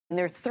And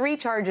there are three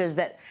charges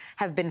that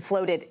have been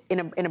floated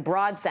in a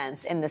broad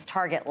sense in this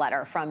target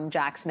letter from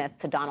Jack Smith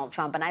to Donald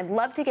Trump. And I'd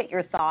love to get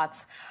your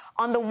thoughts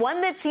on the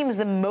one that seems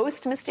the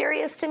most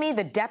mysterious to me,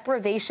 the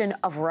deprivation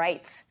of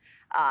rights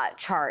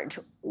charge.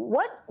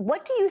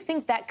 What do you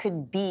think that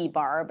could be,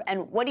 Barb?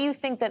 And what do you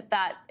think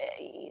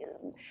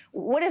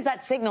what does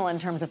that signal in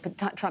terms of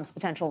Trump's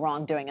potential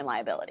wrongdoing and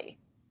liability?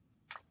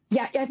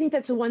 Yeah, I think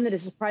that's the one that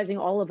is surprising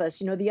all of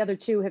us. You know, the other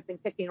two have been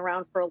kicking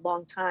around for a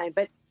long time.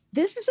 But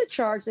this is a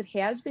charge that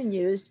has been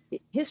used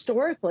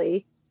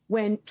historically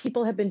when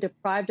people have been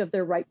deprived of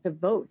their right to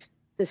vote.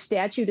 The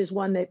statute is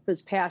one that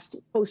was passed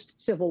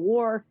post-Civil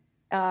War,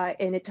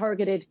 and it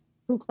targeted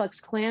Ku Klux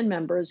Klan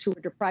members who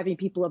were depriving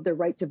people of their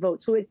right to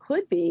vote. So it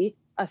could be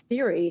a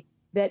theory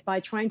that by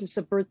trying to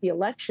subvert the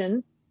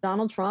election,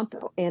 Donald Trump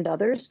and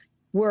others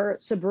were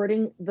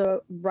subverting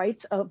the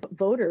rights of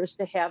voters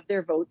to have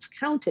their votes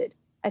counted.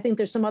 I think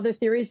there's some other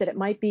theories that it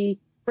might be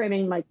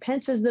framing Mike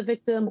Pence as the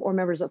victim or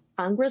members of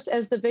Congress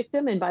as the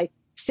victim. And by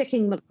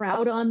sicking the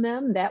crowd on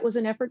them, that was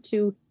an effort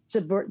to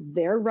subvert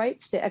their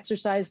rights to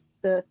exercise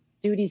the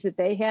duties that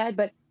they had.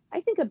 But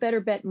I think a better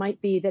bet might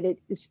be that it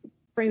is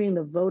framing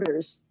the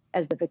voters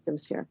as the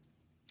victims here.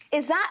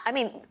 Is that, I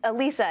mean,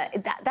 Lisa,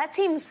 that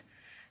seems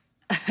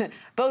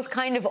both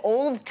kind of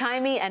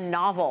old-timey and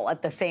novel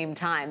at the same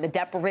time. The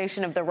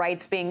deprivation of the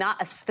rights being not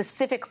a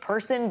specific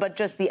person, but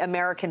just the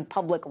American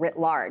public writ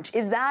large.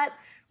 Is that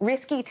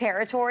risky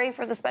territory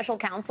for the special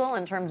counsel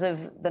in terms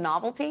of the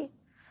novelty?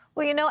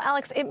 Well, you know,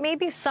 Alex, it may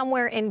be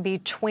somewhere in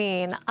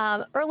between.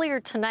 Earlier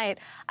tonight,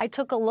 I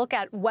took a look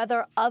at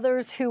whether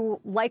others who,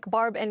 like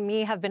Barb and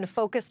me, have been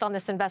focused on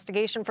this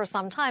investigation for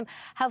some time,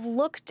 have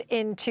looked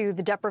into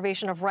the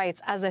deprivation of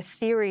rights as a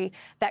theory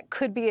that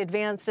could be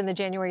advanced in the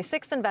January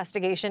 6th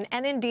investigation.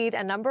 And indeed,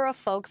 a number of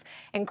folks,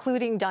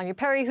 including Danya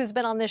Perry, who's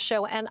been on this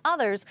show, and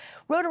others,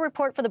 wrote a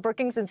report for the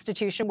Brookings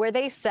Institution where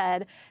they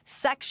said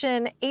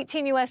Section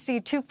 18 U.S.C.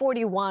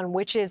 241,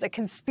 which is a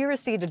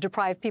conspiracy to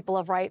deprive people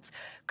of rights,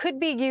 could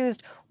be used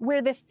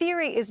where the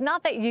theory is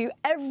not that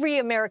every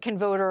American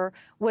voter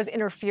was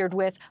interfered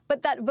with,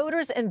 but that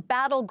voters in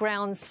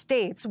battleground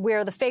states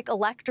where the fake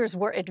electors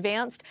were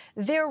advanced,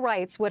 their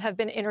rights would have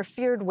been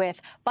interfered with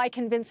by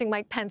convincing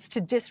Mike Pence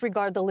to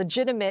disregard the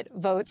legitimate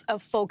votes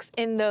of folks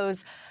in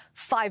those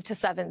 5 to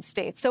 7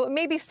 states. So it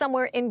may be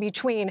somewhere in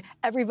between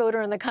every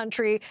voter in the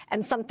country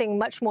and something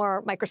much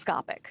more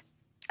microscopic.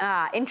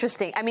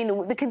 Interesting. I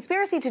mean, the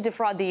conspiracy to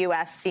defraud the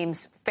U.S.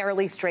 seems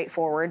fairly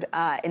straightforward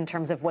in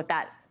terms of what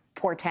that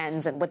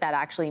portends and what that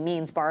actually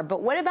means, Barb.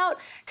 But what about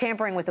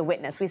tampering with a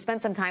witness? We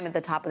spent some time at the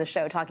top of the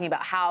show talking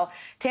about how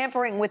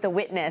tampering with a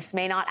witness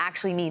may not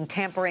actually mean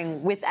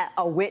tampering with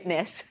a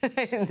witness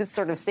in this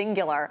sort of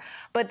singular,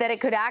 but that it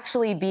could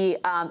actually be,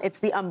 it's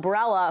the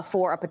umbrella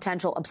for a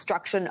potential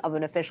obstruction of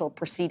an official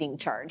proceeding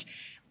charge.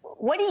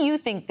 What do you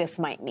think this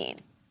might mean,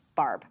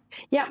 Barb?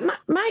 Yeah,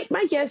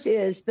 my guess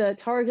is the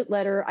target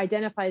letter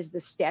identifies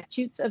the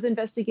statutes of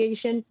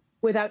investigation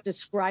without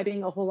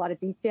describing a whole lot of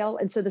detail.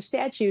 And so the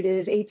statute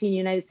is 18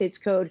 United States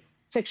Code,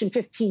 Section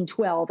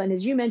 1512. And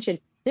as you mentioned,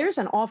 there's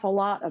an awful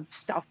lot of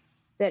stuff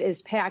that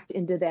is packed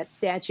into that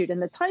statute.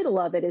 And the title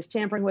of it is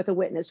tampering with a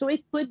witness. So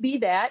it could be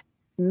that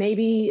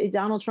maybe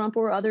Donald Trump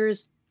or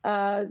others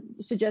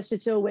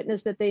suggested to a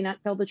witness that they not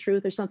tell the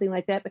truth or something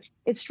like that. But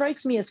it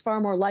strikes me as far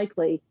more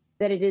likely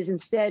that it is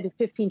instead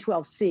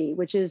 1512C,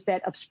 which is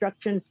that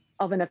obstruction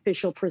of an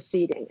official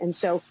proceeding. And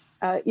so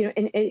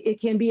and it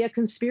can be a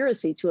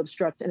conspiracy to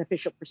obstruct an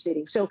official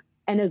proceeding. So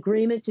an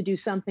agreement to do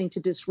something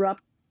to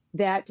disrupt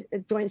that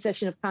joint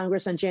session of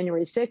Congress on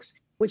January 6th,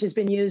 which has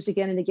been used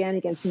again and again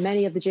against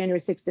many of the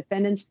January 6th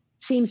defendants,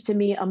 seems to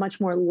me a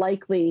much more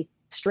likely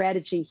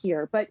strategy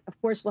here. But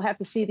of course, we'll have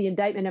to see the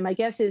indictment. And my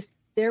guess is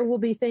there will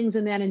be things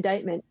in that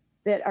indictment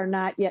that are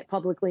not yet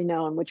publicly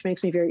known, which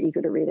makes me very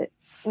eager to read it.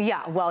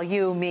 Yeah, well,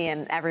 you, me,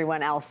 and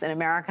everyone else in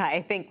America,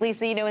 I think,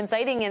 Lisa,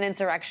 inciting an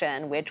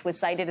insurrection, which was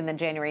cited in the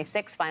January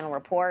 6th final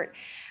report,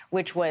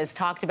 which was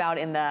talked about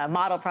in the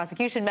model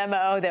prosecution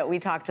memo that we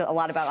talked a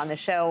lot about on the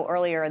show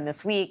earlier in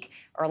this week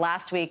or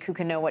last week, who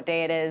can know what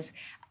day it is.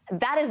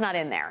 That is not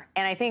in there.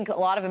 And I think a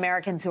lot of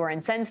Americans who are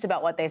incensed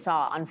about what they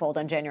saw unfold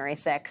on January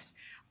 6th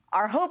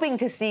are hoping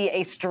to see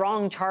a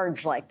strong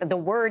charge like the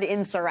word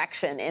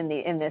insurrection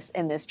in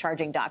this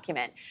charging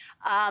document.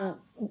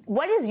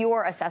 What is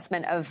your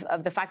assessment of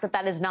the fact that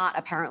that is not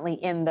apparently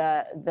in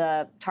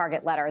the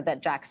target letter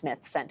that Jack Smith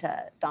sent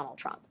to Donald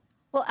Trump?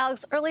 Well,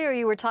 Alex, earlier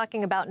you were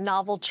talking about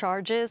novel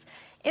charges.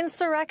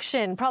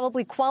 Insurrection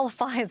probably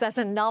qualifies as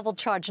a novel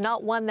charge,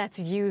 not one that's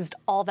used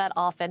all that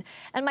often.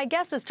 And my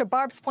guess is, to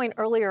Barb's point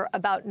earlier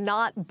about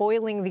not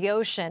boiling the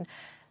ocean,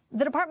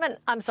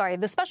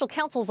 the special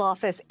counsel's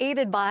office,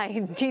 aided by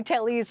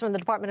detailees from the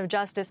Department of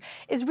Justice,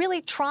 is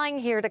really trying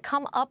here to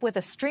come up with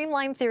a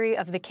streamlined theory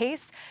of the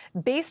case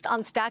based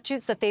on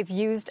statutes that they've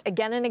used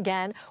again and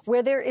again,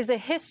 where there is a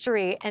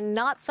history and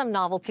not some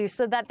novelty,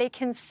 so that they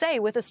can say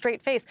with a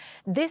straight face,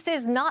 this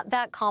is not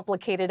that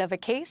complicated of a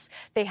case.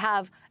 They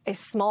have a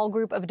small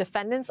group of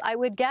defendants, I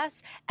would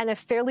guess, and a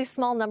fairly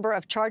small number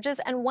of charges,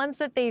 and ones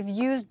that they've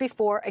used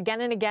before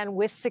again and again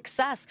with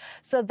success,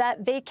 so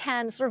that they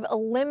can sort of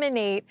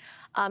eliminate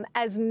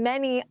as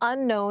many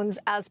unknowns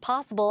as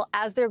possible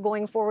as they're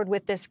going forward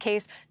with this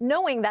case,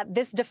 knowing that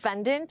this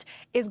defendant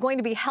is going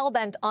to be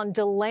hell-bent on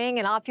delaying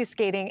and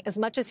obfuscating as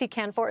much as he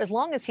can for as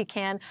long as he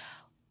can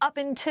up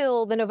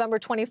until the November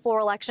 24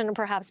 election and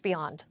perhaps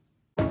beyond.